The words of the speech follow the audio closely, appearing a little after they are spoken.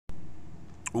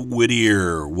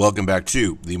Whittier. Welcome back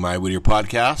to the My Whittier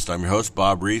podcast. I'm your host,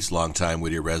 Bob Reese, longtime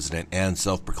Whittier resident and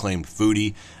self-proclaimed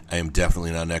foodie. I am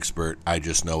definitely not an expert. I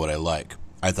just know what I like.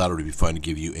 I thought it would be fun to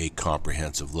give you a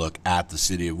comprehensive look at the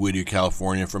city of Whittier,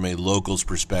 California from a local's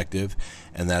perspective,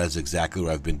 and that is exactly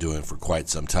what I've been doing for quite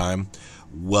some time.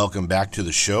 Welcome back to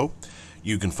the show.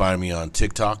 You can find me on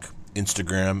TikTok,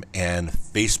 Instagram, and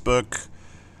Facebook,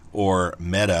 or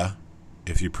Meta,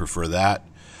 if you prefer that.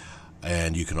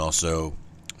 And you can also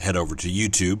head over to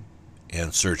YouTube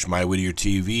and search My Whittier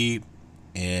TV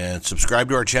and subscribe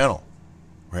to our channel.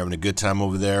 We're having a good time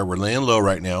over there. We're laying low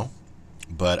right now,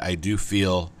 but I do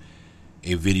feel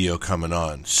a video coming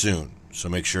on soon. So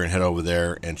make sure and head over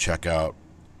there and check out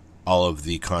all of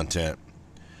the content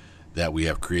that we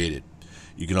have created.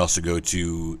 You can also go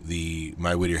to the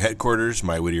My Whittier headquarters,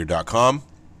 mywhittier.com,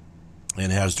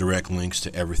 and it has direct links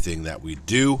to everything that we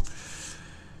do.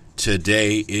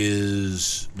 Today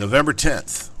is November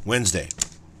 10th, Wednesday,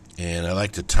 and I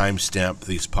like to timestamp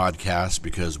these podcasts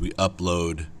because we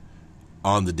upload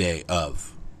on the day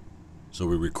of. So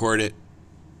we record it,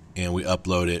 and we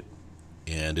upload it,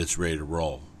 and it's ready to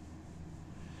roll.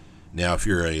 Now, if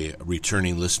you're a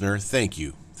returning listener, thank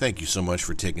you. Thank you so much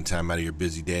for taking time out of your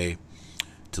busy day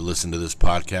to listen to this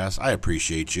podcast. I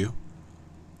appreciate you.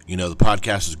 You know, the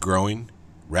podcast is growing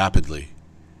rapidly.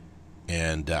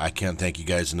 And I can't thank you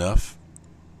guys enough.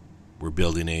 We're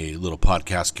building a little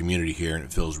podcast community here, and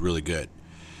it feels really good.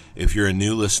 If you're a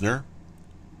new listener,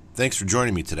 thanks for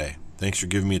joining me today. Thanks for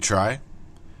giving me a try.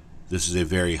 This is a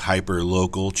very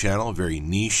hyper-local channel, a very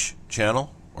niche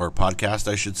channel, or podcast,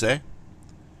 I should say.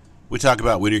 We talk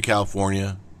about Whittier,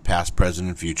 California, past, present,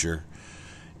 and future.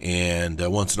 And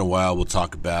once in a while, we'll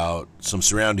talk about some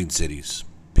surrounding cities.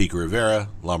 Pico Rivera,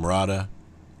 La Mirada,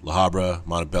 La Habra,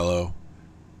 Montebello.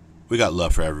 We got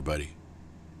love for everybody.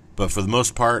 But for the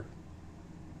most part,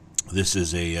 this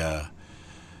is a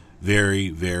very,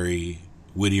 very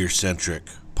Whittier-centric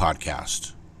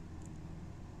podcast.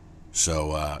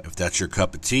 So if that's your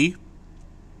cup of tea,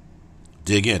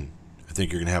 dig in. I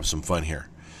think you're going to have some fun here.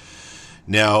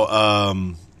 Now,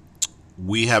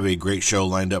 we have a great show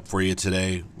lined up for you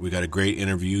today. We got a great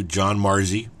interview. John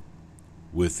Marzi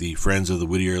with the Friends of the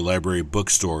Whittier Library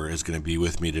Bookstore is going to be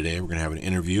with me today. We're going to have an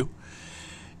interview.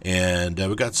 And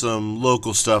we got some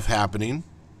local stuff happening,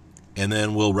 and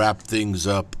then we'll wrap things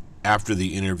up after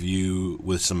the interview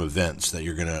with some events that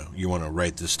you want to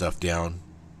write this stuff down,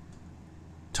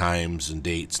 times and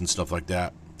dates and stuff like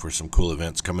that for some cool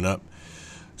events coming up.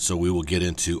 So we will get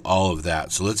into all of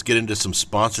that. So let's get into some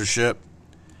sponsorship,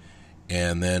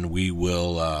 and then we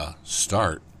will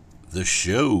start the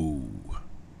show.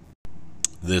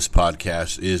 This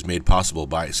podcast is made possible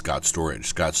by Scott Storage.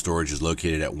 Scott Storage is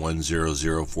located at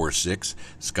 10046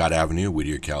 Scott Avenue,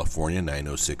 Whittier, California,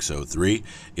 90603.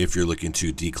 If you're looking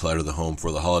to declutter the home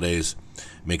for the holidays,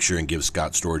 make sure and give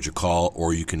Scott Storage a call,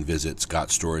 or you can visit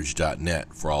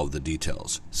scottstorage.net for all of the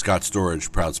details. Scott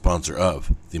Storage, proud sponsor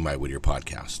of the My Whittier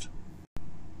podcast.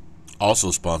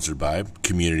 Also sponsored by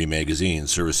Community Magazine,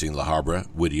 servicing La Habra,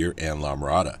 Whittier, and La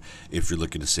Mirada. If you're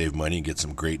looking to save money and get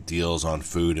some great deals on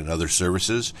food and other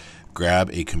services, grab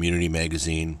a Community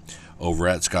Magazine over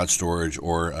at Scott Storage,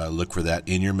 or look for that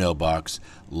in your mailbox.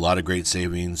 A lot of great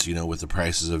savings, with the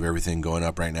prices of everything going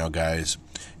up right now, guys.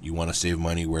 You want to save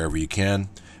money wherever you can.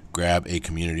 Grab a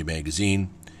Community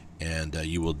Magazine, and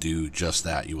you will do just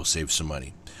that. You will save some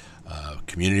money.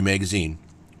 Community Magazine,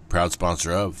 proud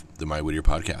sponsor of the My Whittier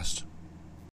podcast.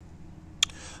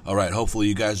 All right, hopefully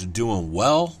you guys are doing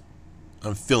well.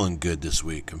 I'm feeling good this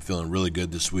week. I'm feeling really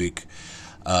good this week.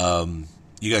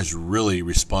 You guys really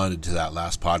responded to that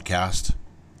last podcast.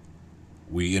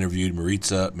 We interviewed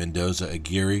Maritza Mendoza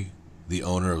Aguirre, the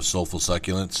owner of Soulful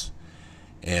Succulents,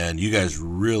 and you guys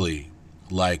really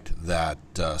liked that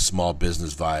small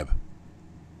business vibe.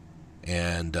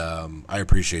 And I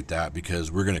appreciate that,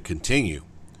 because we're going to continue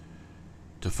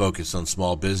to focus on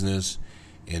small business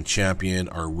and champion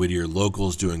our Whittier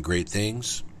locals doing great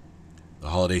things. The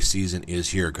holiday season is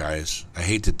here, guys. I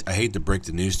hate to break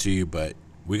the news to you, but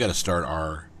we got to start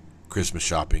our Christmas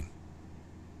shopping.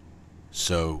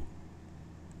 So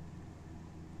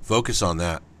focus on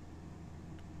that.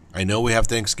 I know we have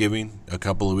Thanksgiving a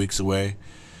couple of weeks away,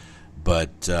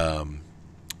 but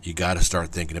you got to start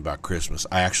thinking about Christmas.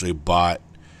 I actually bought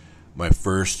my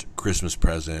first Christmas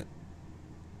present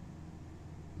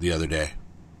the other day.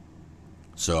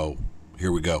 So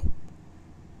here we go.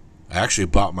 I actually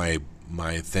bought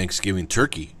my Thanksgiving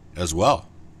turkey as well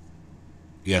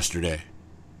yesterday.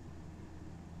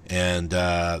 And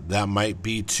that might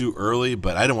be too early,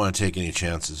 but I don't want to take any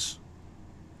chances.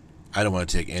 I don't want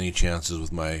to take any chances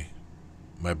with my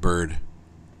bird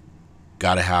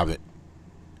Got to have it.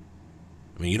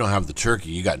 I mean, you don't have the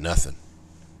turkey, you got nothing.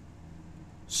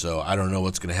 So I don't know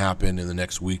what's going to happen in the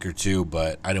next week or two,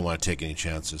 but I didn't want to take any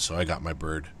chances, so I got my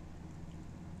bird.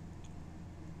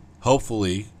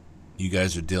 Hopefully, you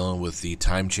guys are dealing with the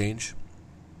time change.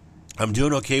 I'm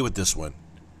doing okay with this one.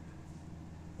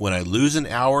 When I lose an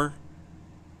hour,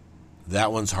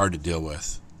 that one's hard to deal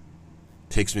with.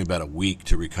 Takes me about a week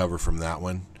to recover from that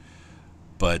one.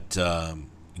 But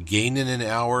gaining an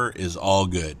hour is all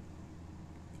good.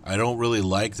 I don't really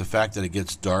like the fact that it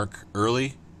gets dark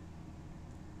early.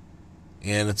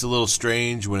 And it's a little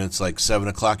strange when it's like 7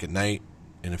 o'clock at night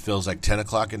and it feels like 10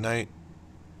 o'clock at night.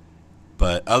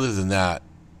 But other than that,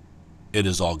 it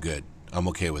is all good. I'm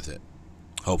okay with it.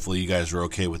 Hopefully you guys are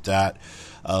okay with that.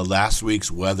 Last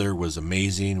week's weather was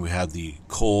amazing. We had the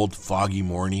cold, foggy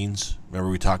mornings.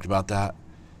 Remember we talked about that?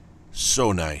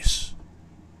 So nice.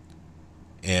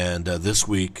 And this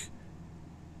week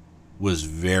was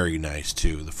very nice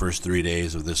too. The first 3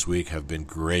 days of this week have been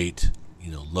great.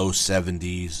 You know, low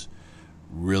 70s,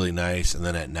 really nice. And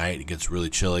then at night it gets really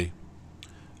chilly.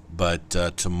 But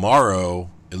tomorrow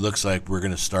it looks like we're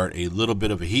going to start a little bit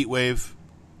of a heat wave.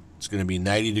 It's going to be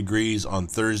 90 degrees on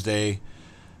Thursday,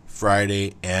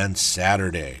 Friday, and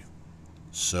Saturday.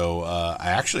 So I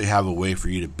actually have a way for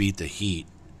you to beat the heat.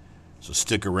 So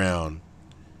stick around,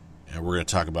 and we're going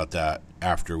to talk about that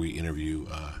after we interview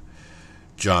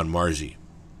John Marzi.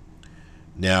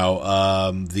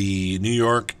 Now, the New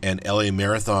York and LA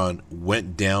Marathon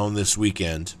went down this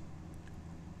weekend,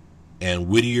 and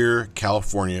Whittier,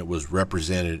 California was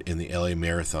represented in the LA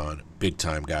Marathon. Big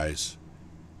time, guys.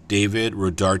 David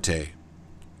Rodarte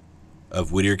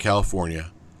of Whittier,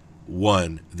 California,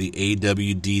 won the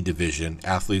AWD division,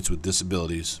 Athletes with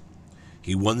Disabilities.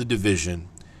 He won the division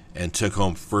and took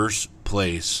home first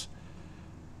place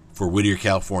for Whittier,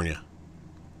 California.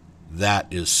 That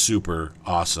is super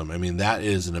awesome. I mean, that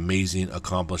is an amazing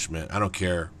accomplishment. I don't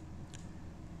care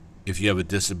if you have a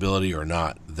disability or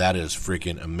not. That is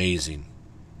freaking amazing.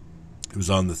 He was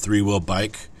on the 3-wheel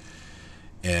bike,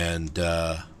 and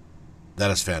that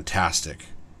is fantastic.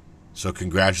 So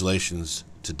congratulations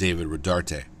to David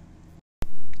Rodarte.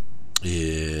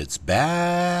 It's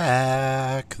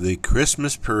back. The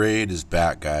Christmas parade is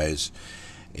back, guys.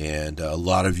 And a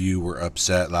lot of you were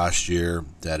upset last year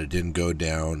that it didn't go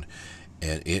down,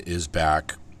 and it is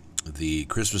back. The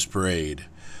Christmas parade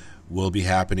will be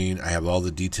happening. I have all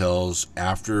the details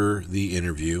after the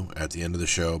interview at the end of the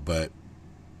show, but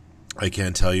I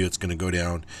can tell you it's going to go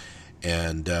down.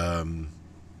 And I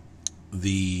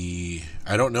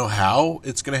don't know how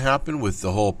it's going to happen with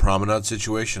the whole promenade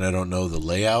situation. I don't know the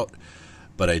layout,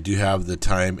 but I do have the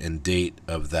time and date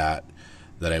of that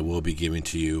I will be giving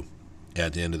to you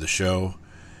at the end of the show.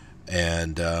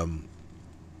 And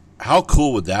how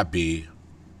cool would that be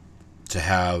to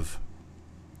have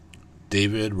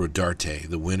David Rodarte,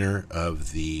 the winner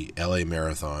of the LA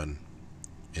Marathon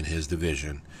in his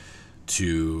division,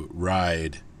 to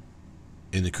ride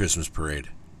in the Christmas parade?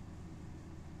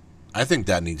 I think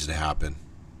that needs to happen.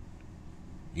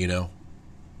 You know?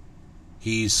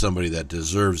 He's somebody that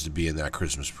deserves to be in that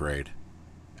Christmas parade.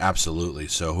 Absolutely.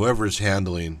 So whoever is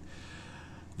handling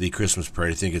the Christmas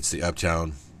parade, I think it's the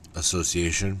Uptown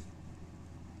Association,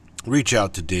 reach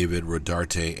out to David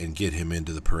Rodarte and get him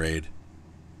into the parade.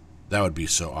 That would be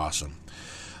so awesome.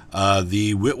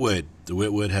 The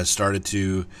Whitwood has started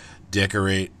to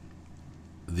decorate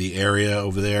the area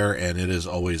over there, and it is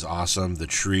always awesome. The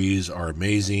trees are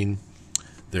amazing.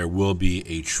 There will be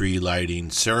a tree lighting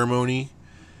ceremony,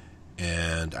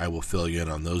 and I will fill you in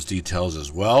on those details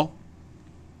as well.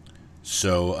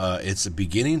 So it's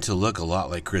beginning to look a lot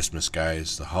like Christmas,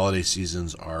 guys. The holiday season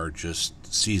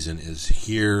is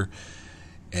here,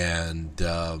 and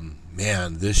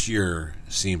man, this year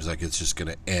seems like it's just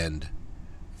going to end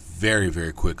very,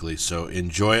 very quickly. So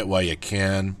enjoy it while you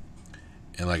can.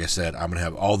 And like I said, I'm going to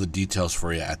have all the details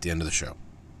for you at the end of the show.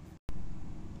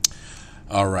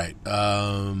 All right.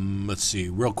 Let's see.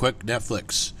 Real quick,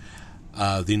 Netflix.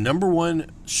 The number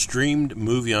one streamed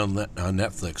movie on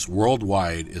Netflix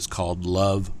worldwide is called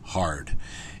Love Hard.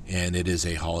 And it is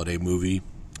a holiday movie.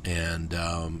 And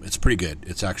it's pretty good.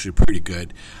 It's actually pretty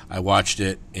good. I watched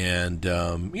it. And,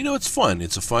 it's fun.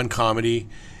 It's a fun comedy.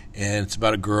 And it's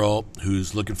about a girl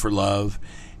who's looking for love.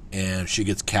 And she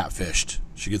gets catfished.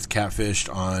 She gets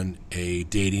catfished on a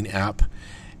dating app,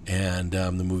 and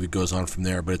the movie goes on from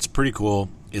there. But it's pretty cool.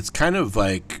 It's kind of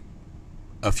like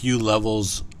a few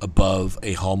levels above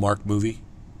a Hallmark movie,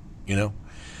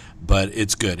 But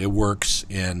it's good. It works,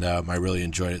 and I really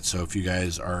enjoyed it. So if you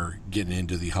guys are getting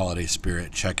into the holiday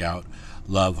spirit, check out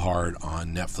Love Hard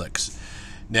on Netflix.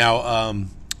 Now,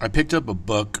 I picked up a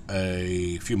book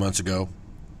a few months ago,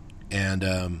 and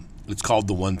it's called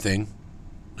The One Thing.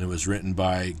 It was written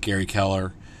by Gary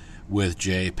Keller with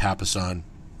Jay Papasan.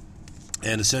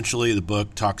 And essentially the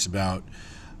book talks about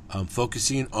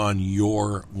focusing on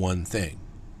your one thing.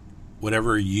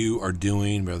 Whatever you are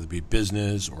doing, whether it be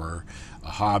business or a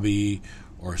hobby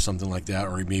or something like that,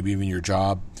 or maybe even your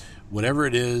job, whatever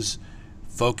it is,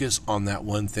 focus on that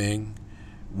one thing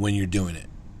when you're doing it.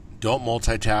 Don't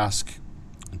multitask.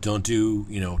 Don't do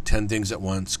 10 things at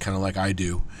once, kind of like I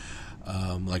do.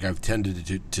 Like I've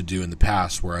tended to do in the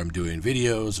past, where I'm doing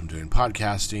videos, I'm doing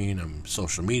podcasting, I'm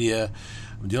social media,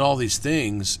 I'm doing all these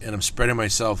things, and I'm spreading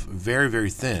myself very, very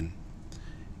thin.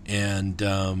 And,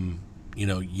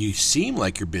 you seem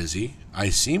like you're busy. I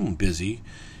seem busy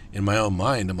in my own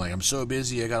mind. I'm like, I'm so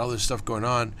busy, I got all this stuff going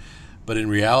on. But in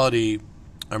reality,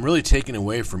 I'm really taking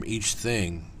away from each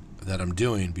thing that I'm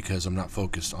doing because I'm not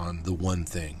focused on the one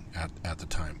thing at the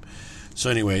time. So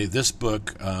anyway, this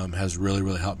book has really,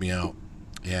 really helped me out.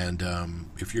 And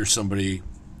if you're somebody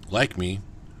like me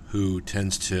who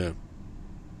tends to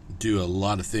do a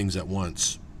lot of things at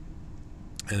once,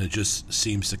 and it just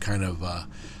seems to kind of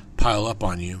pile up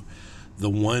on you,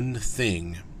 The One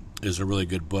Thing is a really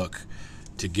good book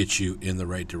to get you in the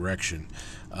right direction.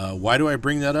 Why do I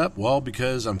bring that up? Well,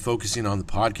 because I'm focusing on the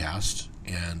podcast,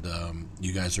 and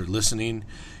you guys are listening.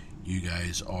 You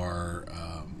guys are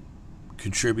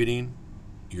contributing.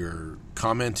 You're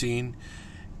commenting,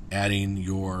 adding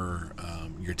your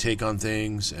take on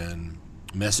things, and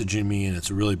messaging me, and it's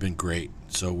really been great.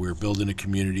 So we're building a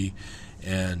community,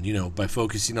 and by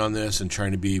focusing on this and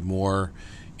trying to be more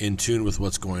in tune with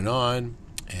what's going on,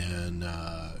 and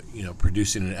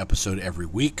producing an episode every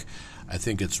week, I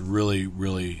think it's really,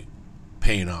 really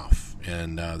paying off,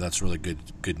 and that's really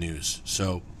good news.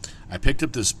 So I picked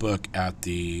up this book at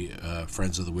the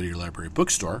Friends of the Whittier Library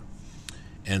bookstore,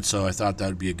 and so I thought that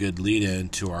would be a good lead-in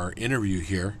to our interview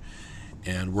here,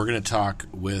 and we're going to talk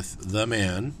with the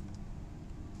man,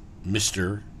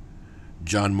 Mr.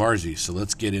 John Marzi. So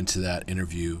let's get into that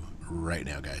interview right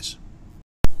now, guys.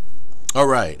 All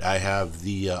right, I have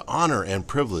the honor and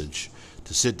privilege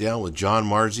to sit down with John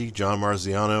Marzi, John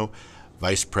Marziano,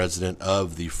 Vice President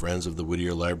of the Friends of the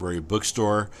Whittier Library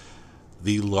bookstore,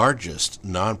 the largest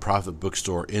nonprofit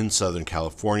bookstore in Southern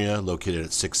California, located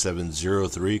at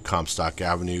 6703 Comstock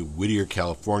Avenue, Whittier,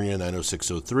 California,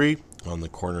 90603, on the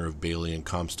corner of Bailey and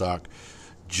Comstock.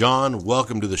 John,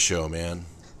 welcome to the show, man.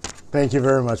 Thank you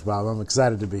very much, Bob. I'm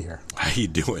excited to be here. How you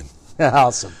doing?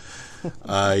 Awesome.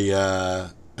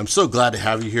 I'm so glad to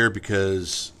have you here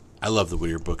because I love the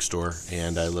Whittier bookstore,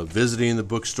 and I love visiting the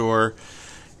bookstore.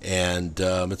 And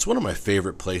it's one of my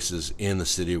favorite places in the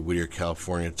city of Whittier,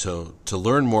 California. To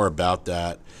learn more about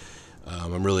that,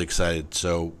 I'm really excited.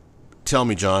 So tell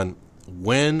me, John,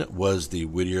 when was the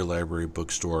Whittier Library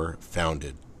bookstore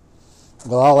founded?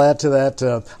 Well, I'll add to that.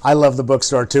 I love the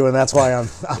bookstore too, and that's why I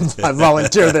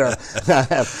volunteer there.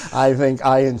 I think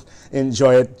I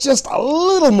enjoy it just a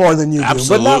little more than you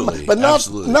Absolutely. do, but not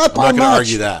Absolutely. not by I'm not much. going to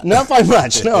argue that. Not by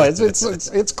much. No,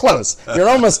 it's close. You're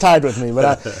almost tied with me,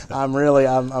 but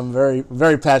I'm very,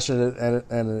 very passionate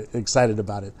and excited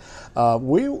about it.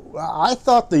 I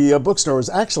thought the bookstore was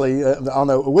actually on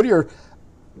the Whittier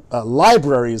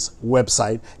Library's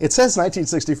website. It says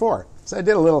 1964. So I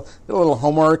did a little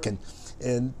homework,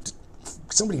 and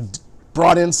somebody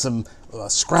brought in some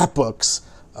scrapbooks,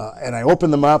 and I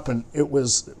opened them up, and it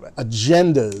was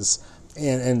agendas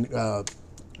and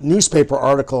newspaper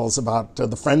articles about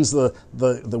the Friends of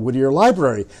the Whittier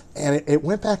Library, and it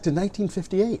went back to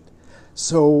 1958.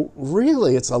 So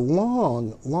really, it's a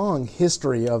long, long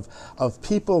history of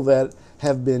people that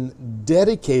have been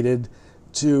dedicated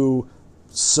to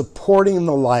supporting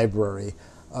the library,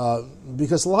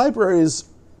 because libraries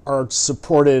are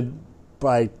supported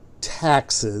by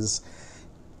taxes.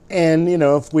 And,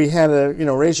 if we had a,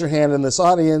 raise your hand in this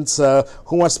audience,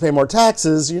 who wants to pay more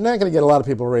taxes, you're not going to get a lot of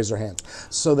people to raise their hand.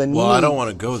 So then, I don't want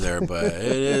to go there, but it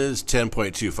is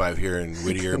 10.25 here in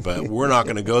Whittier, but we're not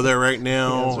going to go there right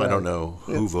now. Right. I don't know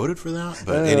who voted for that,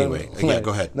 but anyway, yeah, go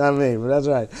ahead. Not me, but that's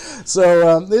right.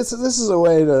 So this is a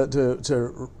way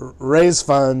to raise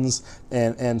funds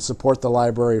and support the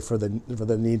library for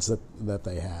the needs that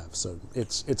they have. So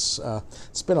it's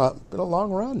been a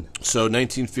long run. So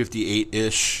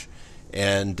 1958-ish.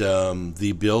 And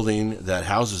the building that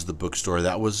houses the bookstore,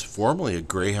 that was formerly a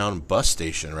Greyhound bus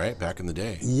station, right, back in the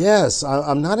day? Yes.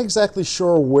 I'm not exactly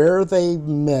sure where they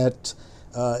met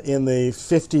in the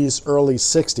 50s, early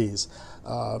 60s,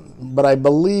 but I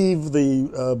believe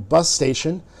the bus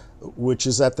station, which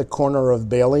is at the corner of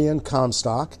Bailey and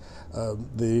Comstock,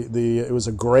 it was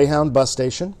a Greyhound bus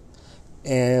station,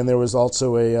 and there was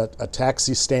also a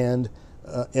taxi stand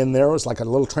in there. It was like a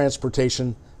little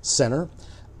transportation center.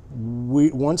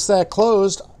 Once that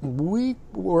closed, we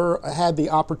had the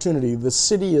opportunity. The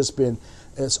city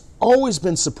has always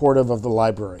been supportive of the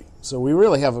library. So we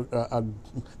really have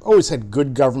always had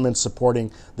good government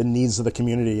supporting the needs of the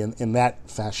community in that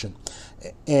fashion.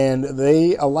 And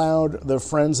they allowed the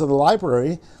Friends of the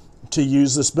Library to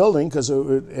use this building because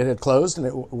it had closed and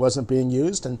it wasn't being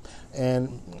used, and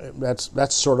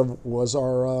that's sort of was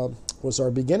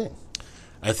our beginning.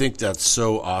 I think that's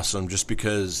so awesome just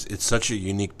because it's such a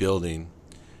unique building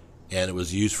and it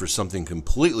was used for something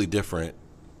completely different,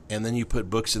 and then you put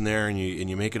books in there and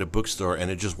you make it a bookstore and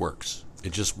it just works.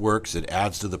 It just works. It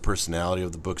adds to the personality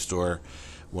of the bookstore,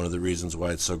 one of the reasons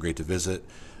why it's so great to visit.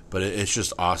 But it's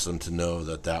just awesome to know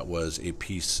that was a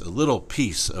little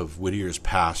piece of Whittier's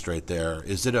past right there.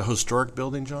 Is it a historic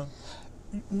building, John?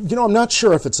 I'm not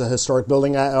sure if it's a historic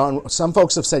building. Some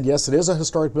folks have said, yes, it is a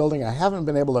historic building. I haven't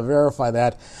been able to verify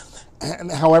that.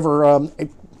 However,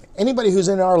 anybody who's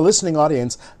in our listening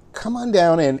audience, come on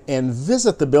down and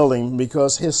visit the building,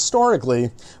 because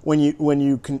historically, when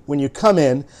you come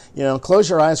in, close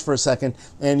your eyes for a second,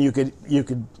 and you could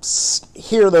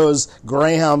hear those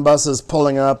Greyhound buses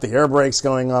pulling up, the air brakes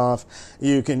going off.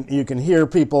 You can hear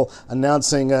people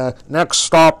announcing next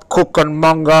stop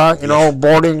Cucamonga,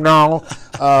 boarding now.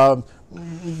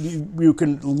 You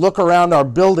can look around our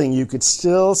building. You could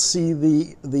still see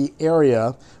the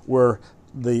area where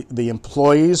the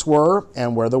employees were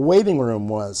and where the waiting room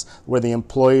was. Where the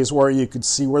employees were, you could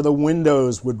see where the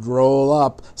windows would roll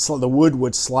up, so the wood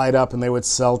would slide up and they would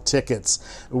sell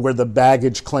tickets. Where the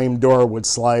baggage claim door would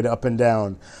slide up and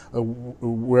down.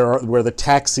 Where the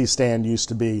taxi stand used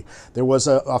to be. There was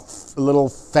a little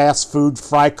fast food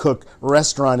fry cook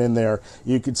restaurant in there.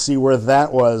 You could see where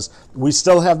that was. We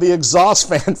still have the exhaust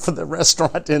fan for the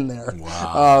restaurant in there.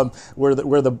 Wow. Where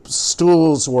the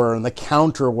stools were and the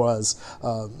counter was.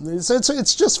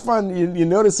 It's just fun. You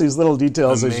notice these little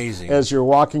details as you're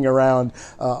walking around,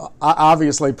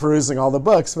 obviously perusing all the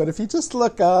books. But if you just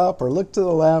look up or look to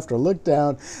the left or look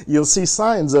down, you'll see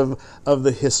signs of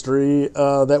the history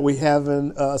that we have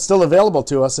still available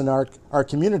to us in our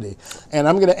community. And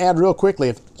I'm going to add real quickly,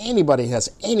 if anybody has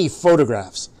any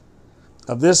photographs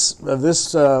of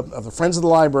the Friends of the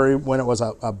Library when it was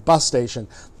a bus station.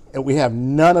 We have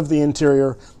none of the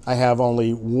interior. I have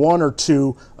only one or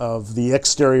two of the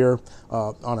exterior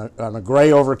on a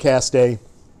gray overcast day.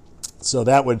 So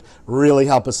that would really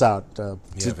help us out to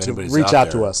reach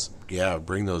out to us. Yeah,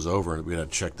 bring those over. We got to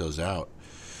check those out.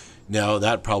 Now,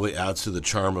 that probably adds to the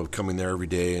charm of coming there every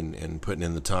day and putting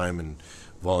in the time and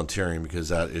volunteering, because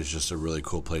that is just a really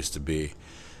cool place to be.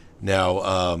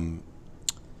 Now,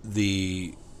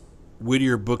 the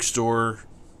Whittier bookstore,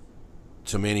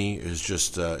 to many, is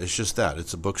just that.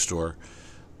 It's a bookstore.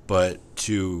 But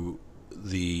to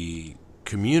the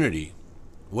community,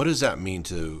 what does that mean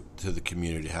to the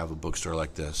community to have a bookstore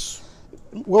like this?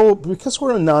 Well, because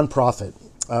we're a nonprofit,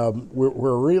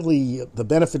 we're really the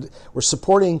benefit. We're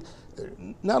supporting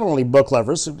not only book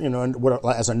lovers,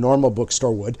 as a normal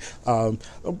bookstore would,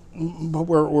 but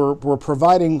we're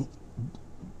providing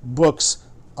books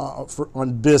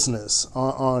on business,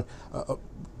 on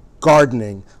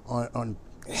gardening, on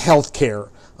healthcare,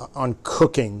 on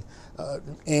cooking,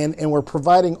 and we're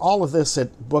providing all of this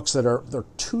at books they're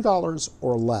 $2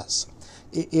 or less.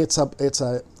 It's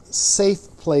a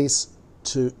safe place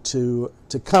to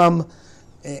come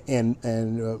and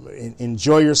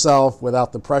enjoy yourself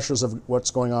without the pressures of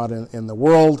what's going on in the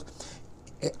world.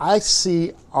 I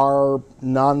see our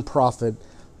nonprofit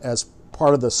as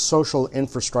part of the social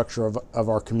infrastructure of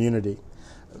our community.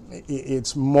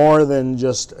 It's more than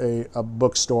just a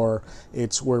bookstore.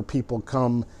 It's where people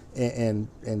come and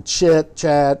chit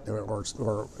chat,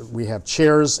 or we have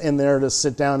chairs in there to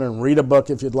sit down and read a book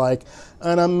if you'd like.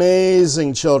 An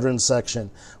amazing children's section.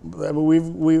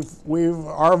 We've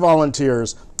our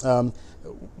volunteers,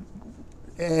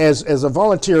 as a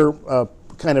volunteer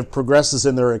kind of progresses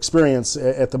in their experience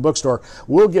at the bookstore,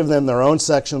 we'll give them their own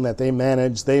section that they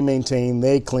manage, they maintain,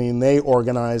 they clean, they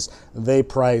organize, they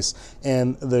price.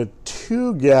 And the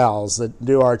two gals that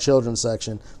do our children's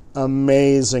section,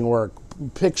 amazing work.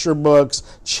 Picture books,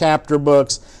 chapter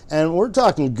books, and we're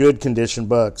talking good condition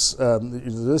books.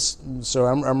 So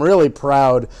I'm really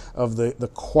proud of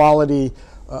the quality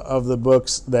of the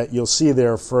books that you'll see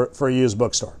there for a used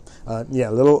bookstore. a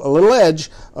little edge,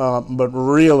 but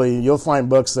really you'll find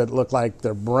books that look like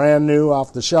they're brand new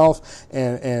off the shelf,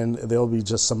 and there'll be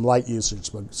just some light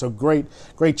usage. So great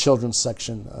children's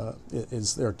section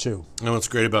is there too. And what's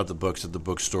great about the books at the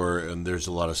bookstore, and there's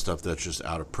a lot of stuff that's just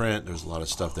out of print. There's a lot of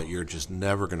stuff that you're just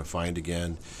never going to find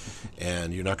again,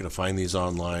 and you're not going to find these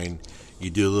online. You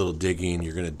do a little digging,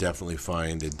 you're going to definitely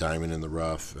find a diamond in the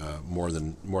rough, more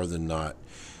than not.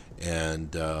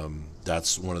 And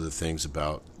that's one of the things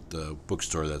about the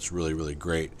bookstore that's really, really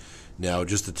great. Now,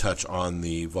 just to touch on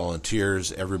the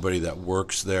volunteers, everybody that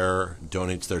works there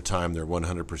donates their time. They're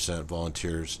 100%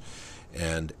 volunteers.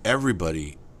 And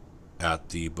everybody at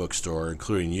the bookstore,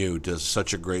 including you, does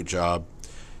such a great job.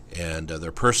 And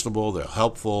they're personable, they're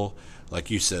helpful. Like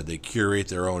you said, they curate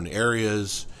their own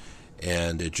areas.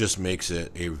 And it just makes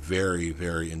it a very,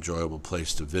 very enjoyable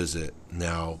place to visit.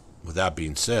 Now, with that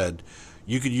being said,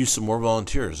 you could use some more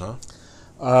volunteers, huh?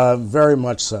 Very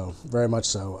much so. Very much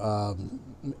so.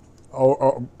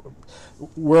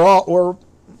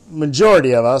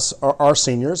 Majority of us are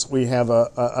seniors. We have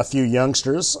a few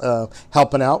youngsters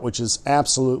helping out, which is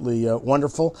absolutely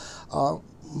wonderful.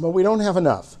 But we don't have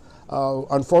enough.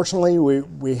 Unfortunately,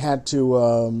 we had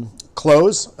to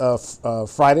close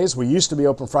Fridays. We used to be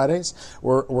open Fridays.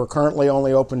 We're currently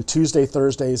only open Tuesday,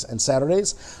 Thursdays, and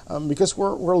Saturdays because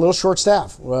we're a little short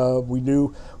staffed. We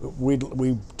do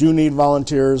need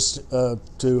volunteers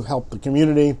to help the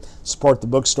community, support the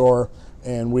bookstore,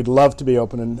 and we'd love to be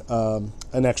open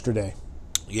an extra day.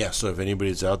 Yeah, so if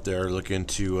anybody's out there looking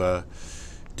to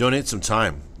donate some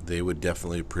time, they would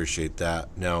definitely appreciate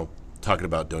that. Now, talking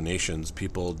about donations,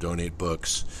 people donate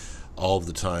books all of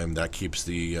the time. That keeps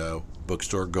the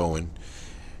bookstore going.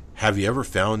 Have you ever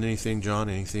found anything, John?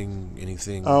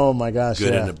 Anything? Oh my gosh!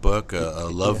 Good yeah. in a book, a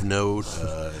love note,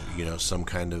 some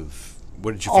kind of.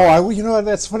 What did you find? Oh,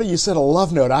 that's funny. You said a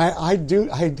love note. I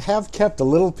have kept a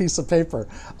little piece of paper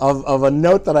of a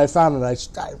note that I found, and I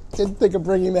didn't think of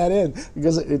bringing that in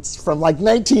because it's from like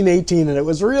 1918, and it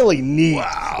was really neat.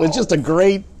 Wow! It was just a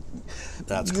great.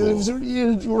 That's cool.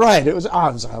 Right. It was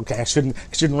okay. I shouldn't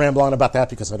ramble on about that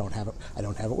because I don't have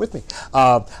it with me.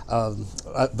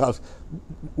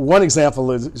 One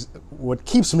example is what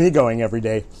keeps me going every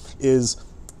day is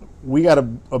we got a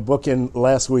book in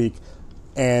last week,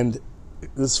 and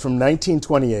this is from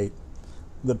 1928,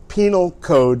 The Penal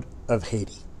Code of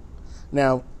Haiti.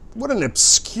 Now, what an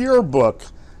obscure book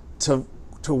to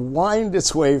wind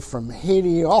its way from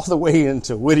Haiti all the way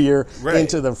into Whittier, right,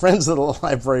 into the Friends of the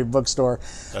Library bookstore.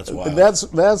 That's wild.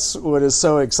 That's what is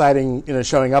so exciting,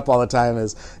 showing up all the time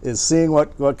is seeing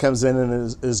what comes in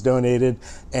and is donated,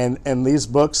 and these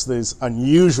books, these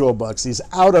unusual books, these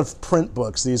out of print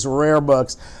books, these rare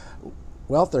books.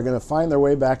 Well, they're going to find their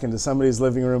way back into somebody's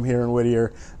living room here in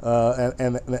Whittier,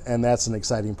 and that's an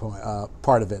exciting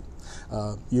part of it.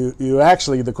 You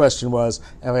actually, the question was,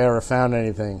 have I ever found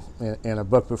anything in a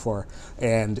book before?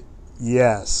 And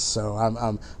yes. So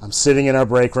I'm sitting in our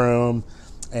break room,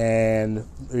 and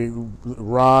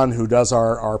Ron, who does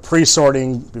our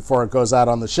pre-sorting before it goes out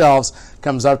on the shelves,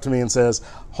 comes up to me and says,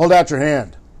 "Hold out your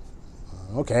hand."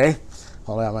 Okay,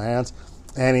 hold out my hands,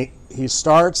 and he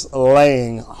starts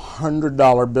laying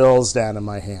 $100 bills down in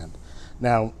my hand.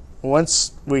 Now,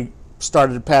 once we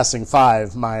started passing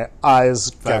five, my eyes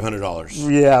got, $500.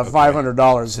 Yeah, okay. $500.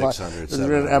 $600,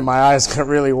 $700. And my eyes got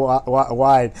really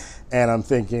wide, and I'm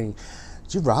thinking,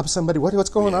 did you rob somebody? What's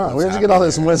going on? Where did you get all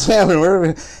this? And what's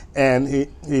happening? And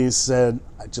he said,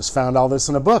 I just found all this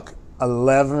in a book.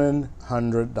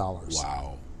 $1,100.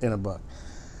 Wow. In a book.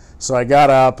 So I got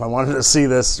up. I wanted to see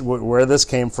this, where this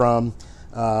came from.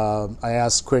 I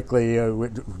asked quickly, is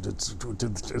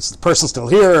the person still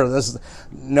here?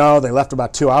 No, they left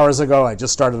about 2 hours ago. I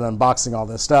just started unboxing all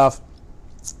this stuff.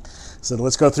 So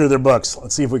let's go through their books.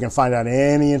 Let's see if we can find out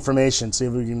any information. See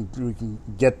if we can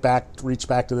reach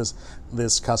back to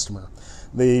this customer.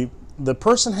 The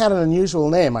person had an unusual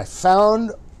name. I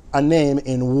found a name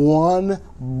in one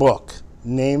book,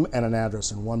 name and an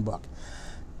address in one book,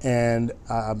 and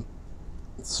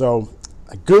so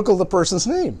I Googled the person's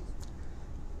name.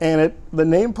 And the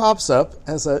name pops up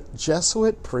as a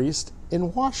Jesuit priest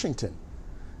in Washington.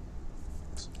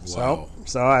 Wow.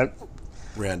 So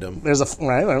random. There's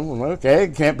okay,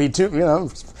 can't be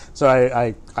too,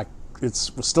 So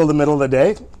it's still the middle of the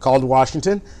day, called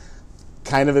Washington,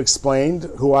 kind of explained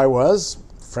who I was,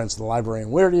 Friends of the Library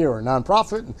in Whittier, or a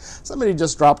nonprofit. And somebody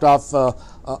just dropped off a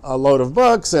load of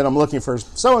books, and I'm looking for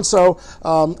so-and-so,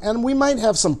 and we might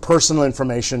have some personal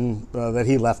information that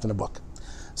he left in a book.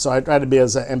 So I try to be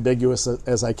as ambiguous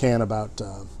as I can about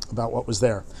what was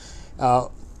there.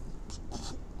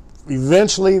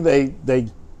 Eventually, they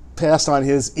passed on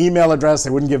his email address. They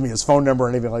wouldn't give me his phone number or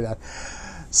anything like that.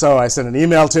 So I sent an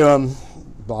email to him,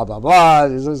 blah, blah, blah.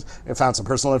 I found some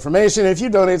personal information. If you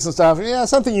donate some stuff,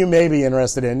 something you may be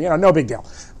interested in, no big deal.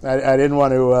 I didn't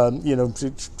want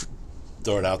to,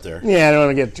 throw it out there. Yeah, I don't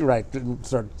want to get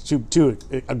start too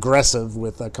aggressive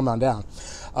with come on down.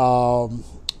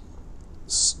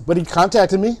 But he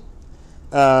contacted me.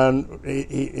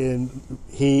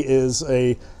 He is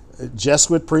a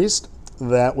Jesuit priest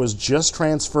that was just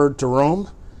transferred to Rome,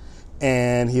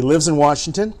 and he lives in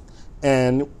Washington,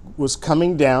 and was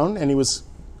coming down, and he was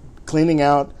cleaning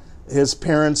out his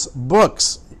parents'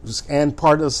 books and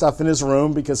part of the stuff in his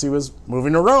room because he was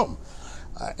moving to Rome,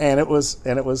 and it was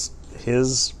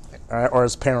his or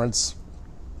his parents'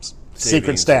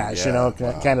 secret stash,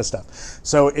 kind of stuff.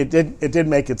 So it did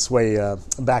make its way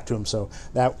back to him. So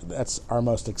that's our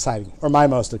most exciting, or my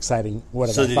most exciting.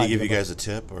 So did he give you guys a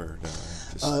tip, or no?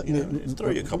 Just, throw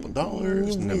you a couple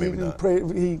dollars? No, maybe not.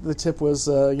 The tip was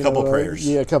a couple prayers.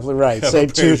 Yeah, a couple of right. Say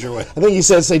two. I think he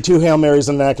said say 2 Hail Marys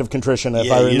and an act of contrition, if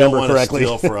I remember correctly. You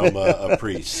don't want to steal from a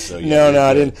priest. So no,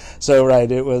 I didn't. So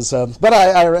it was. But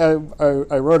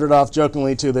I wrote it off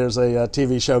jokingly too. There's a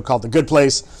TV show called The Good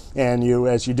Place, and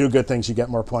as you do good things, you get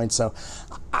more points. So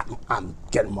I'm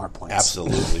getting more points.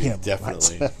 Absolutely,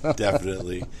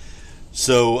 definitely.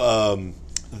 So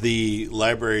the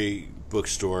library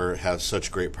bookstore has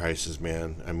such great prices,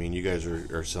 man. I mean, you guys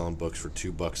are selling books for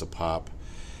 $2 a pop,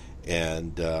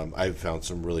 and I've found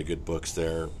some really good books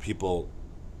there. People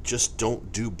just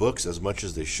don't do books as much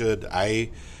as they should.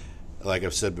 Like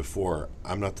I've said before,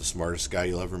 I'm not the smartest guy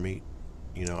you'll ever meet.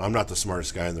 I'm not the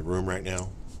smartest guy in the room right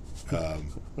now.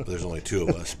 There's only 2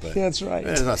 of us, but that's right.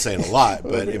 It's not saying a lot,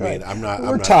 but I mean, I'm not.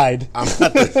 We're tied. I'm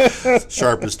not the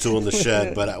sharpest tool in the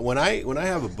shed. But when I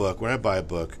have a book, when I buy a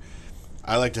book,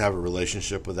 I like to have a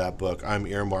relationship with that book. I'm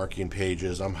earmarking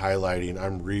pages. I'm highlighting.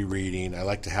 I'm rereading. I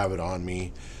like to have it on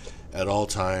me at all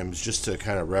times just to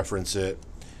kind of reference it.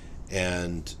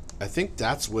 And I think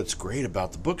that's what's great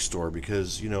about the bookstore,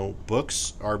 because,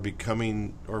 books are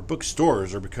becoming, or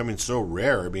bookstores are becoming so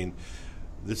rare. I mean,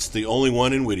 it's the only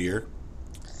one in Whittier.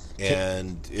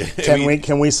 And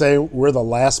can we say we're the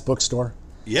last bookstore?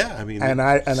 Yeah, I mean,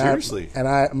 seriously.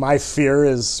 My fear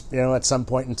is, at some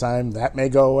point in time that may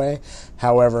go away.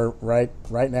 However, right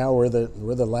now we're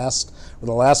the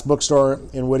last bookstore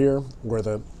in Whittier. We're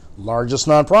the largest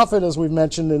nonprofit, as we've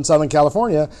mentioned, in Southern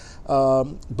California,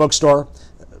 bookstore,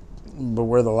 but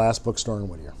we're the last bookstore in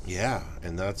Whittier. Yeah,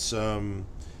 and that's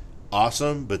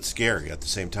awesome, but scary at the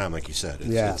same time, like you said.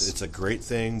 It's a great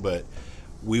thing, but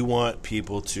we want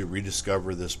people to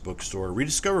rediscover this bookstore,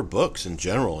 rediscover books in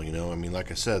general. I mean, like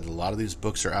I said, a lot of these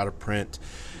books are out of print,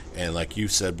 and like you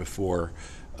said before,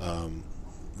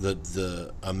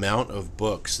 the amount of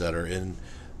books that are in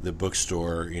the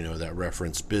bookstore, that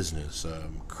reference business,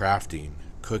 crafting,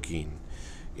 cooking,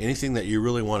 anything that you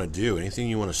really want to do, anything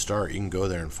you want to start, you can go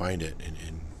there and find it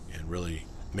and really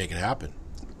make it happen.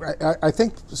 I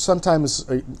think sometimes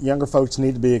younger folks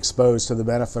need to be exposed to the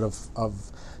benefit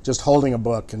of just holding a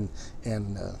book and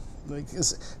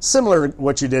similar to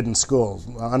what you did in school,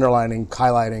 underlining,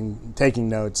 highlighting, taking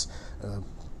notes,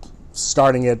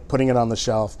 starting it, putting it on the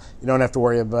shelf. You don't have to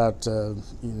worry about the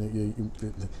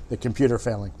computer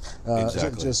failing.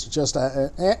 Exactly.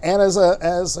 And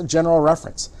as a general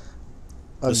reference.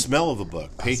 The smell of a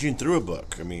book, paging through a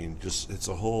book. I mean, it's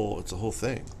a whole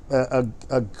thing.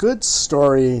 A good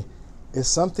story is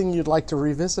something you'd like to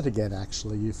revisit again.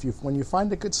 Actually, when you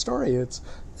find a good story, it's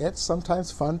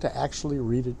sometimes fun to actually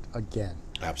read it again.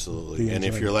 Absolutely, and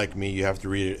if you're like me, you have to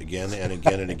read it again and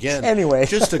again and again. Anyway,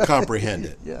 just to comprehend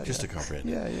it. To comprehend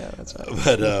it. Yeah, that's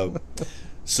right. But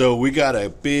so we got a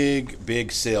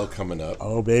big sale coming up.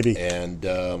 Oh, baby! And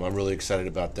I'm really excited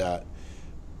about that.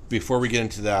 Before we get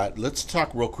into that, let's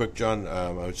talk real quick, John.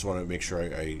 I just want to make sure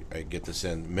I get this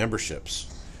in.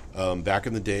 Memberships. Back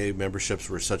in the day, memberships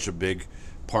were such a big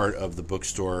part of the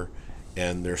bookstore,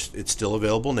 and it's still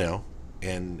available now.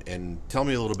 And tell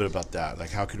me a little bit about that. Like,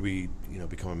 how could we,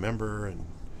 become a member? And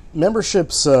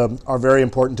memberships are very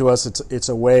important to us. It's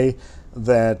a way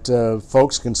that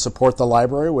folks can support the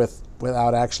library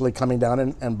without actually coming down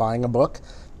and buying a book.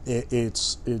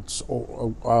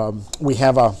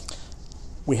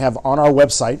 We have on our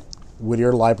website,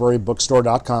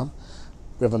 WhittierLibraryBookstore.com,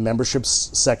 we have a memberships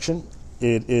section.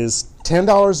 It is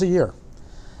 $10 a year,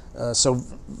 so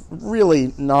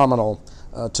really nominal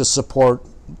to support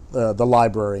the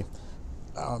library.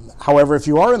 However, if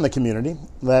you are in the community,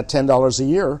 that $10 a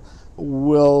year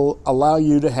will allow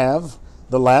you to have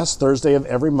the last Thursday of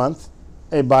every month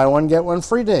a buy one, get one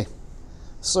free day.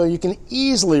 So you can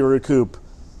easily recoup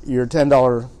your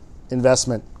 $10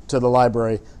 investment to the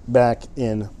library back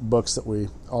in books that we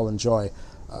all enjoy.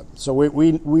 So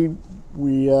we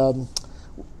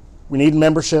need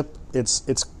membership.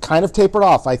 It's kind of tapered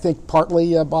off. I think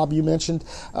partly, Bob, you mentioned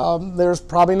there's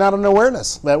probably not an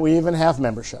awareness that we even have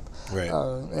membership, right?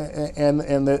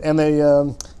 And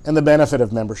the benefit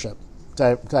of membership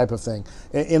type of thing.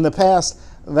 In the past,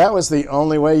 that was the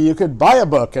only way you could buy a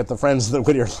book at the Friends of the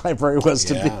Whittier Library was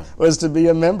to be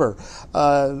a member.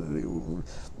 In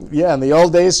the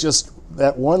old days, just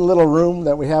that one little room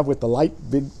that we have with the light,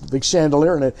 big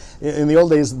chandelier in it. In the old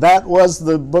days, that was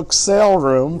the book sale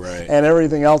room, right, and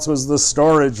everything else was the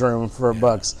storage room for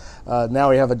books. Now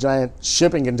we have a giant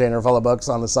shipping container full of books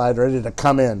on the side ready to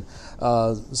come in.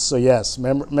 So yes,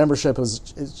 membership is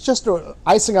just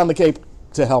icing on the cake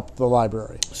to help the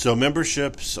library. So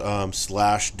memberships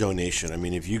 / donation. I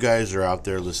mean, if you guys are out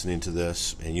there listening to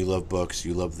this and you love books,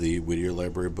 you love the Whittier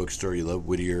Library Bookstore, you love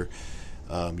Whittier,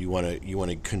 you want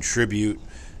to contribute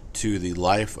to the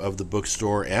life of the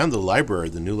bookstore and the library,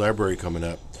 the new library coming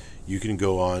up, you can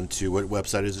go on to, what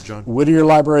website is it, John?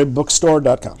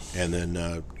 WhittierLibraryBookstore.com. And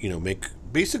then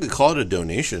basically call it a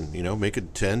donation. Make a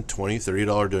 $10, $20,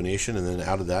 $30 donation, and then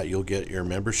out of that you'll get your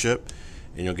membership,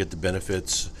 and you'll get the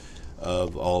benefits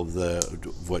of all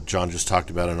of what John just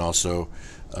talked about, and also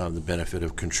the benefit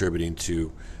of contributing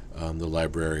to the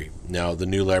library. Now, the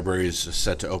new library is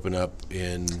set to open up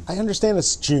in... I understand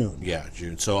it's June. Yeah,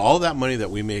 June. So all that money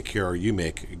that we make here, or you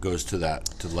make, it goes to the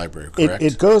library, correct?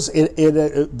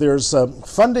 There's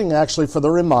funding actually for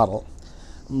the remodel,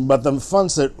 but the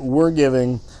funds that we're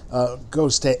giving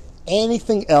goes to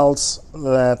anything else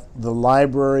that the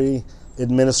library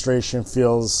administration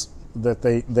feels that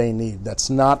they need. That's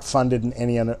not funded in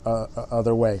any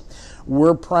other way.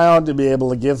 We're proud to be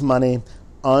able to give money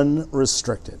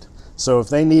unrestricted. So if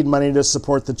they need money to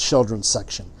support the children's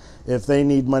section, if they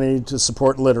need money to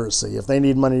support literacy, if they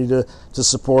need money to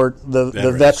support the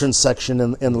veterans section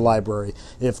in the library,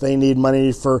 if they need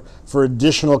money for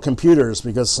additional computers,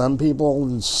 because some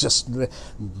people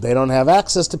they don't have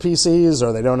access to PCs,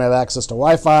 or they don't have access to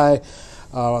Wi-Fi,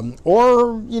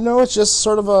 or it's just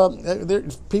sort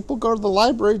of people go to the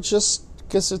library just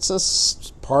because it's a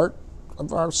part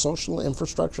of our social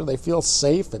infrastructure. They feel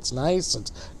safe. It's nice.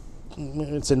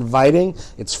 It's inviting.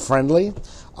 It's friendly.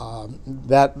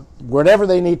 That whatever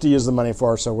they need to use the money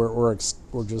for. So we're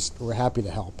happy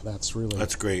to help. That's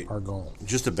great. Our goal.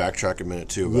 Just to backtrack a minute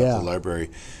too about the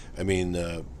library. I mean,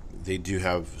 they do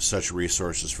have such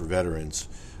resources for veterans,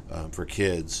 for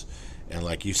kids, and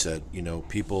like you said,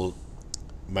 people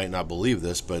might not believe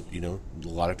this, but a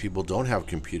lot of people don't have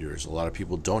computers. A lot of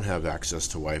people don't have access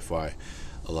to Wi-Fi.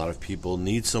 A lot of people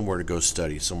need somewhere to go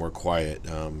study, somewhere quiet,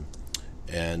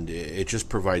 and it just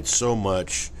provides so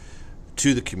much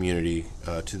to the community,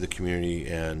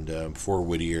 and for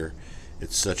Whittier.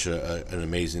 It's such an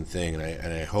amazing thing,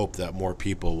 and I hope that more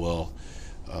people will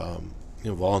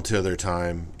volunteer their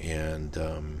time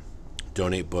and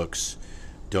donate books,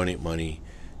 donate money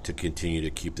to continue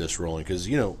to keep this rolling, because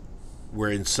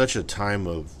we're in such a time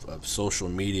of social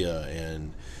media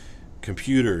and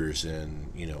computers and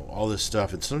all this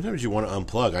stuff, and sometimes you want to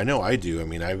unplug. I know I do. I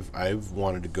mean, I've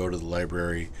wanted to go to the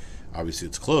library. Obviously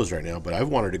it's closed right now, but I've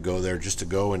wanted to go there just to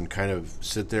go and kind of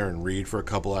sit there and read for a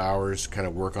couple of hours, kind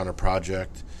of work on a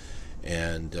project,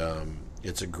 and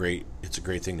it's a great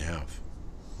thing to have.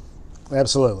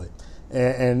 Absolutely.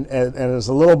 And as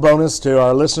a little bonus to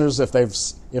our listeners, if they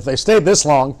stayed this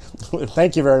long,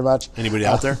 thank you very much. Anybody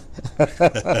out there?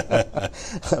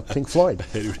 Pink Floyd.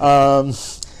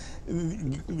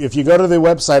 If you go to the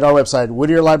website, our website,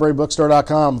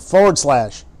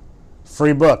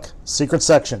 WhittierLibraryBookstore.com/free book, secret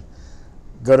section.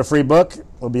 Go to free book.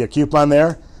 There'll be a coupon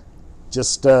there.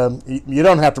 Just you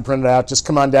don't have to print it out. Just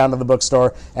come on down to the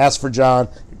bookstore, ask for John.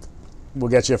 We'll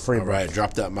get you a free book. All right,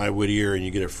 drop that My Whittier and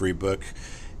you get a free book.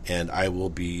 And I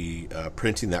will be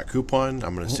printing that coupon.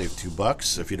 I'm going to save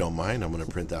 $2 if you don't mind. I'm going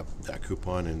to print that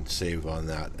coupon and save on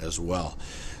that as well.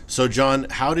 So, John,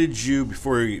 how did you,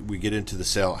 before we get into the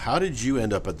sale, how did you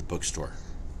end up at the bookstore?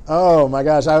 Oh my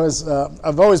gosh,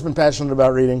 I've always been passionate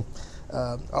about reading.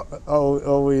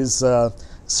 Always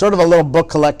sort of a little book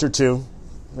collector too.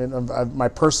 My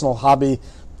personal hobby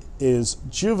is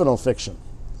juvenile fiction.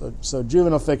 So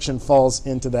juvenile fiction falls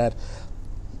into that.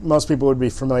 Most people would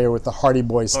be familiar with the Hardy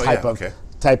Boys type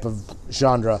of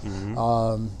genre,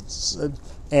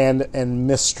 and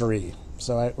mystery.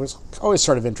 So I was always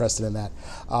sort of interested in that.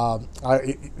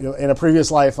 In a previous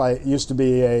life, I used to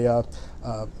be a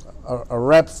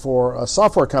rep for a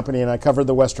software company, and I covered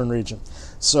the Western region.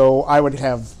 So I would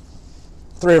have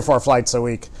 3 or 4 flights a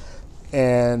week,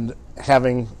 and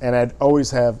I'd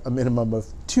always have a minimum of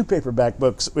 2 paperback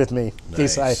books with me in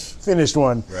case I finished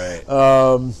one. Right.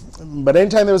 But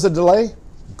anytime there was a delay,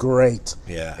 great.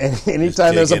 Yeah. And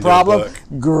anytime there's a problem,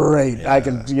 great. Yeah. I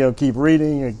can keep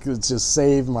reading. It could just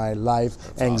save my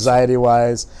life,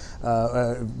 anxiety-wise.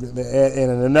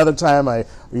 And another time, I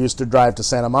used to drive to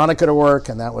Santa Monica to work,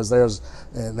 and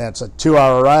that's a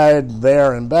 2-hour ride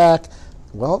there and back.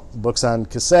 Well, books on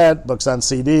cassette, books on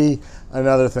CD,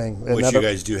 another thing. Which you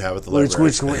guys do have at the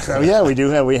library. Yeah, we do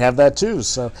have. We have that too.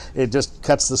 So it just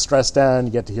cuts the stress down.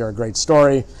 You get to hear a great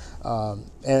story.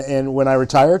 And when I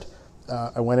retired,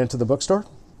 I went into the bookstore.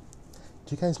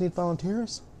 Do you guys need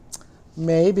volunteers?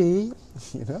 Maybe,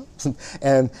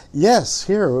 and yes,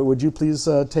 here, would you please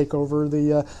take over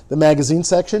the magazine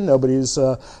section? Nobody's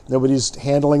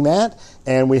handling that,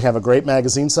 and we have a great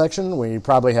magazine section. We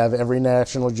probably have every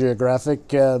National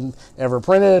Geographic ever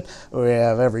printed. We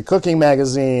have every cooking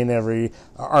magazine, every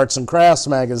arts and crafts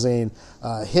magazine,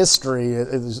 history.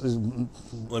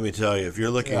 Let me tell you, if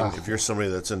you're somebody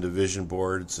that's into vision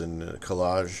boards and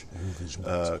collage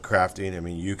crafting, I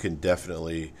mean, you can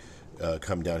definitely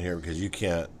come down here because you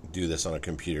can't do this on a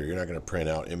computer. You're not going to print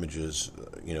out images,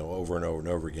 over and over and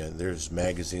over again. There's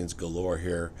magazines galore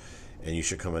here, and you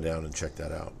should come down and check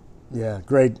that out. Yeah,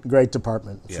 great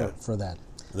department for that.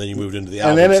 And then you moved into the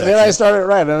album section. Then I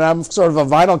started, and I'm sort of a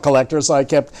vinyl collector, so I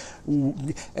kept,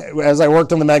 as I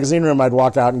worked in the magazine room, I'd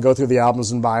walk out and go through the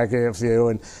albums and buy a few,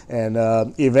 and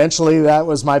eventually that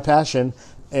was my passion,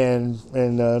 and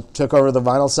took over the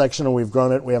vinyl section, and we've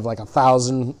grown it. We have like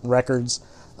 1,000 records.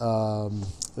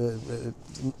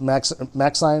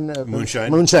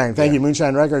 Moonshine. Thank you,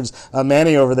 Moonshine Records.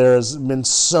 Manny over there has been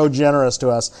so generous to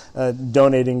us,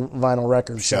 donating vinyl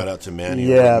records. Shout out to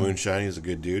Manny. Over Moonshine, he's a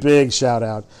good dude. Big shout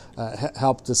out.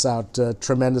 Helped us out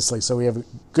tremendously. So we have a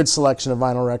good selection of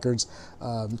vinyl records,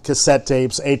 cassette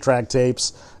tapes, 8-track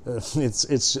tapes.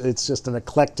 It's just an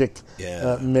eclectic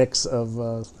mix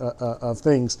of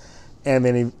things, and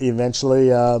then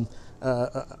eventually.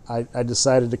 I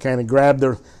decided to kind of grab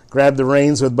the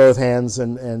reins with both hands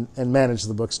and manage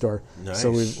the bookstore. Nice.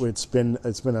 So it's been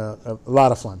a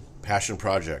lot of fun. Passion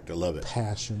project, I love it.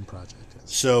 Passion project.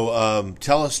 Yes. So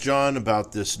tell us, John,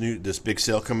 about this big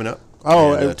sale coming up.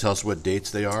 Tell us what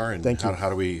dates they are and how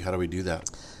do we do that.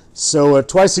 So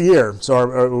twice a year,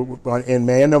 in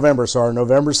May and November. So our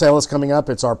November sale is coming up.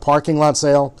 It's our parking lot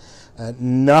sale.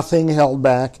 Nothing held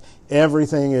back.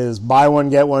 Everything is buy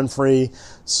one, get one free.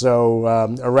 So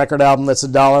a record album that's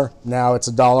 $1, now it's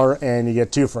 $1, and you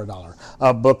get 2 for $1.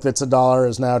 A book that's $1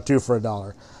 is now 2 for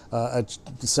 $1.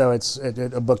 So it's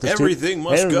a book that's everything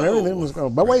must go. Everything must go.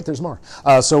 But wait, there's more.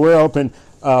 So we're open.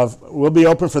 We'll be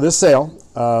open for this sale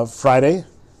Friday,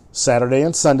 Saturday,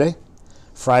 and Sunday.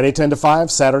 Friday 10 to 5,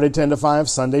 Saturday 10 to 5,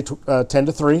 Sunday 10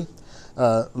 to 3.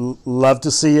 Love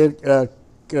to see it. To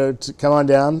come on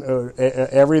down.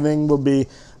 Everything will be.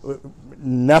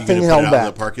 Nothing held back.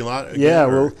 In the parking lot again, yeah,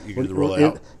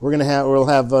 we'll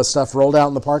have stuff rolled out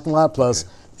in the parking lot. Plus,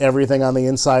 everything on the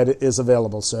inside is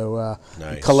available. So,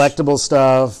 nice. Collectible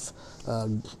stuff.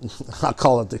 I'll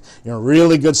call it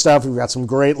really good stuff. We've got some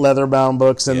great leather-bound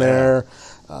books in there.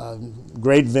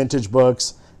 Great vintage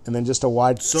books, and then just a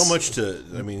wide. So much to.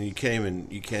 I mean, you can't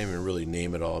even really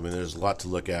name it all. I mean, there's a lot to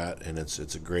look at, and it's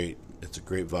a great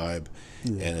vibe,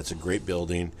 and it's a great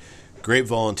building. Great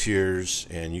volunteers,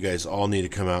 and you guys all need to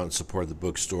come out and support the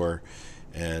bookstore,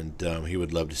 and he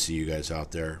would love to see you guys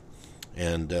out there.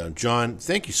 And John,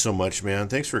 thank you so much, man.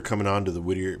 Thanks for coming on to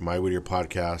the My Whittier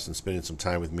podcast and spending some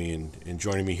time with me and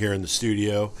joining me here in the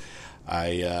studio.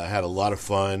 I had a lot of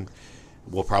fun.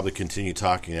 We'll probably continue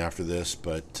talking after this,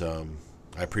 but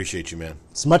I appreciate you, man.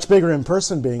 It's much bigger in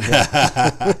person being here.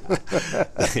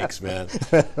 Thanks, man.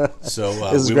 So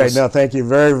this is great. No, thank you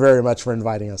very, very much for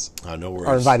inviting us. No worries.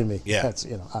 Or inviting me. Yeah. That's,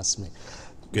 us, me.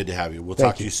 Good to have you. We'll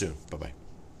talk to you soon. Bye-bye.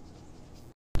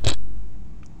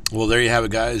 Well, there you have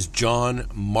it, guys. John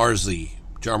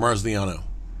Marzliano.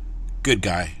 Good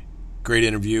guy. Great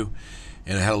interview.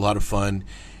 And I had a lot of fun.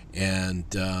 And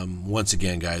once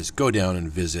again, guys, go down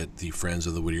and visit the Friends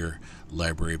of the Whittier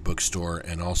Library Bookstore,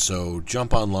 and also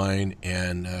jump online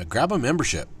and grab a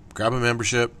membership. Grab a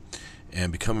membership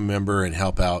and become a member and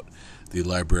help out the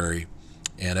library.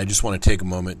 And I just want to take a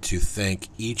moment to thank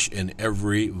each and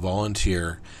every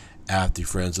volunteer at the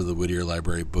Friends of the Whittier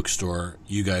Library Bookstore.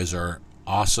 You guys are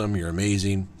awesome. You're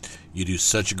amazing. You do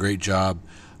such a great job.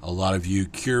 A lot of you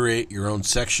curate your own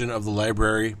section of the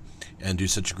library and do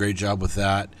such a great job with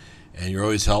that. And you're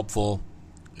always helpful.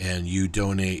 And you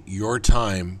donate your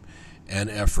time and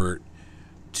effort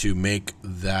to make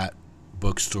that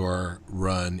bookstore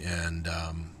run. And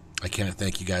I can't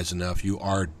thank you guys enough. You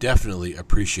are definitely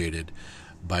appreciated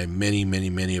by many, many,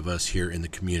 many of us here in the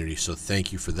community. So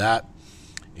thank you for that.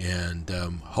 And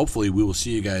hopefully we will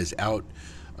see you guys out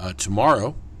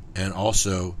tomorrow, and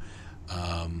also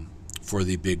for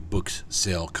the big books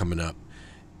sale coming up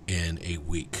in a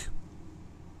week.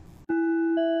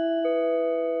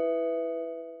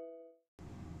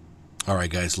 All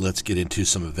right, guys, let's get into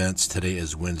some events. Today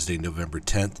is Wednesday, November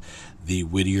 10th. The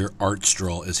Whittier Art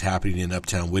Stroll is happening in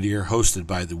Uptown Whittier, hosted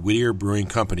by the Whittier Brewing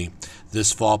Company.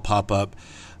 This fall pop-up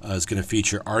is going to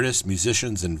feature artists,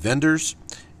 musicians, and vendors,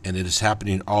 and it is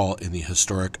happening all in the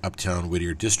historic Uptown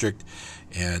Whittier district.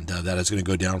 And that is going to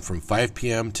go down from 5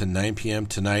 p.m. to 9 p.m.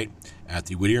 tonight at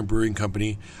the Whittier Brewing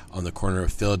Company on the corner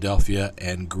of Philadelphia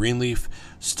and Greenleaf.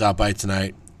 Stop by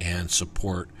tonight and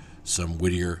support some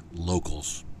Whittier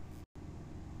locals.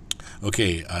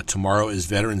 Okay, tomorrow is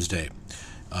Veterans Day.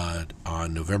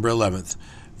 On November 11th,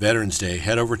 Veterans Day,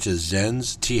 head over to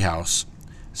Zen's Tea House,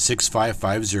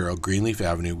 6550 Greenleaf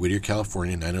Avenue, Whittier,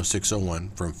 California, 90601,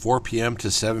 from 4 p.m.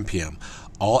 to 7 p.m.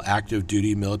 All active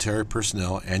duty military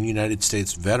personnel and United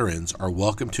States veterans are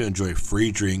welcome to enjoy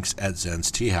free drinks at Zen's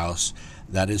Tea House.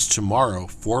 That is tomorrow,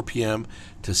 4 p.m.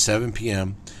 to 7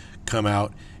 p.m. Come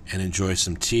out and enjoy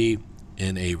some tea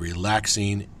in a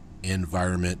relaxing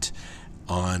environment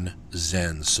on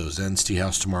Zen's. So Zen's Tea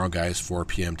House tomorrow, guys, 4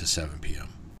 p.m. to 7 p.m.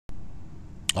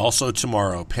 Also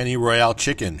tomorrow, Penny Royale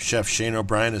Chicken. Chef Shane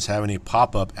O'Brien is having a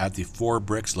pop-up at the Four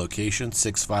Bricks location,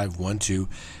 6512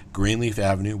 Greenleaf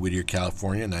Avenue, Whittier,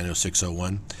 California,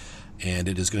 90601. And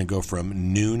it is going to go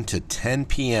from noon to 10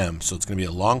 p.m. So it's going to be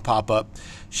a long pop-up.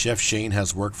 Chef Shane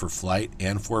has worked for Flight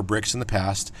and Four Bricks in the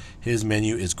past. His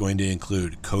menu is going to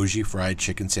include Koji fried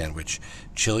chicken sandwich,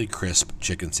 chili crisp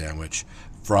chicken sandwich,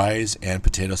 fries, and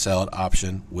potato salad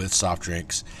option with soft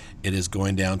drinks. It is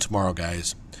going down tomorrow,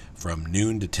 guys, from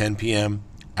noon to 10 p.m.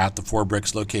 at the Four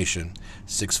Bricks location,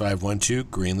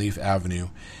 6512 Greenleaf Avenue,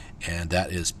 and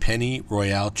that is Penny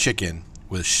Royale Chicken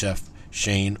with Chef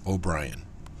Shane O'Brien.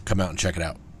 Come out and check it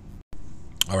out.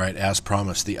 All right, as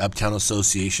promised, the Uptown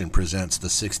Association presents the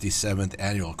 67th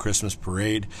Annual Christmas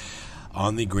Parade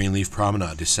on the Greenleaf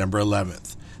Promenade, December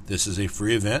 11th. This is a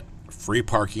free event, free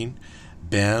parking,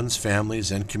 bands, families,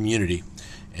 and community,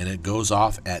 and it goes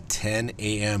off at 10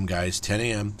 a.m., guys, 10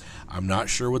 a.m. I'm not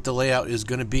sure what the layout is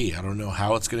going to be. I don't know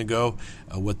how it's going to go,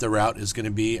 what the route is going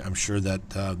to be. I'm sure that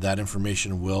that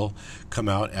information will come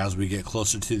out as we get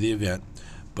closer to the event,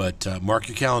 but mark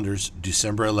your calendars,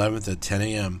 December 11th at 10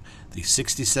 a.m., the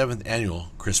 67th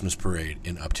Annual Christmas Parade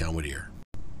in Uptown Whittier.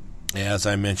 As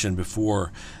I mentioned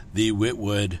before, the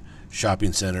Whitwood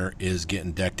Shopping Center is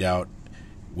getting decked out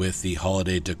with the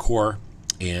holiday decor.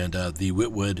 And the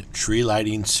Whitwood tree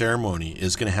lighting ceremony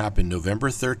is going to happen November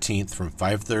 13th from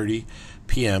 5:30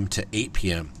 p.m. to 8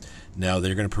 p.m. Now,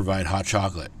 they're going to provide hot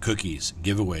chocolate, cookies,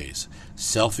 giveaways,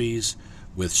 selfies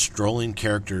with strolling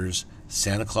characters,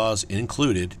 Santa Claus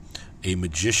included, a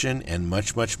magician, and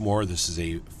much, much more. This is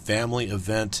a family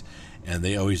event, and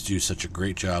they always do such a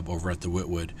great job over at the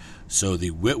Whitwood. So the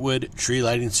Whitwood tree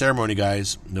lighting ceremony,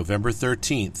 guys, November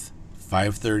 13th,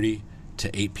 5:30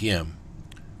 to 8 p.m.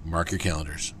 Mark your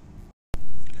calendars.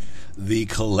 The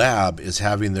Collab is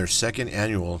having their second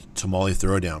annual Tamale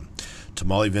Throwdown.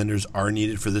 Tamale vendors are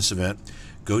needed for this event.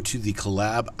 Go to the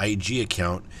Collab IG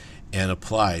account and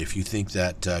apply. If you think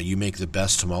that you make the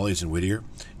best tamales in Whittier,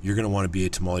 you're going to want to be a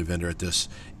tamale vendor at this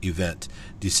event.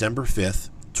 December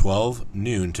 5th, 12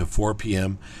 noon to 4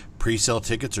 p.m. Pre-sale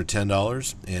tickets are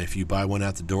 $10, and if you buy one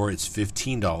at the door, it's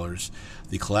 $15.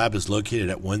 The Collab is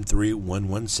located at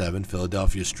 13117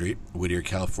 Philadelphia Street, Whittier,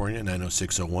 California,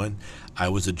 90601. I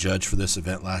was a judge for this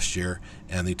event last year,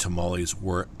 and the tamales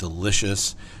were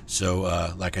delicious.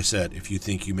 So, like I said, if you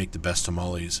think you make the best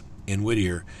tamales in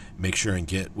Whittier, make sure and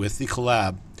get with the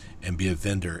Collab and be a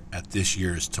vendor at this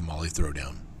year's Tamale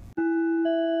Throwdown.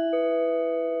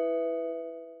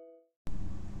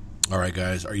 All right,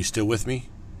 guys, are you still with me?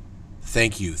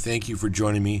 Thank you for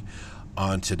joining me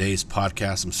on today's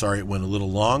podcast. I'm sorry it went a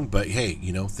little long, but hey,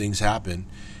 things happen,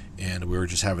 and we were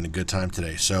just having a good time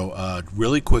today. So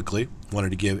really quickly,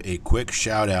 wanted to give a quick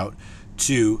shout out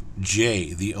to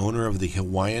Jay, the owner of the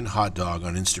Hawaiian Hot Dog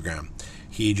on Instagram.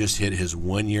 He just hit his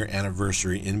 1-year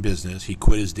anniversary in business. He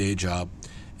quit his day job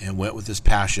and went with his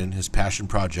passion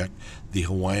project, the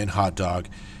Hawaiian Hot Dog,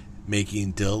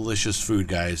 making delicious food,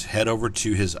 guys. Head over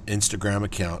to his Instagram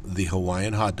account, the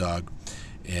Hawaiian Hot Dog,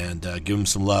 and give him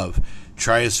some love.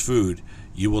 Try his food.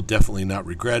 You will definitely not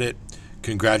regret it.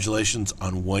 Congratulations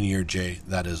on 1 year, Jay.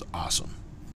 That is awesome.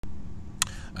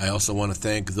 I also want to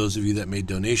thank those of you that made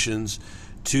donations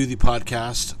to the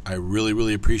podcast. I really,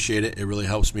 really appreciate it. It really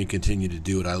helps me continue to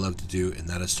do what I love to do, and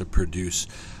that is to produce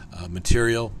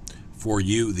material for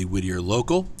you, the Whittier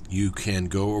Local. You can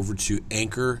go over to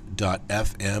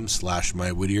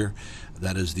anchor.fm/mywhittier.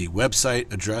 That is the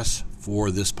website address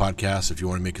for this podcast. If you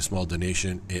want to make a small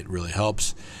donation, it really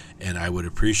helps, and I would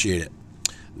appreciate it.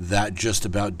 That just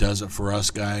about does it for us,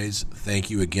 guys. Thank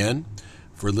you again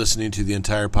for listening to the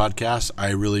entire podcast.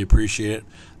 I really appreciate it.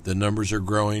 The numbers are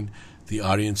growing. The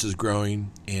audience is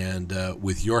growing. And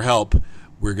with your help,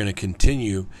 we're going to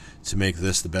continue to make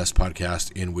this the best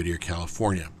podcast in Whittier,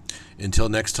 California. Until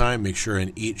next time, make sure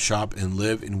and eat, shop, and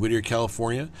live in Whittier,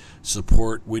 California.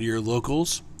 Support Whittier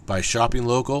locals by shopping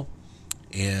local,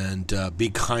 and be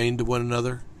kind to one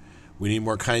another. We need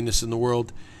more kindness in the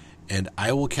world. And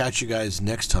I will catch you guys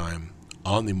next time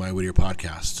on the My Whittier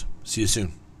podcast. See you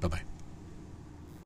soon. Bye-bye.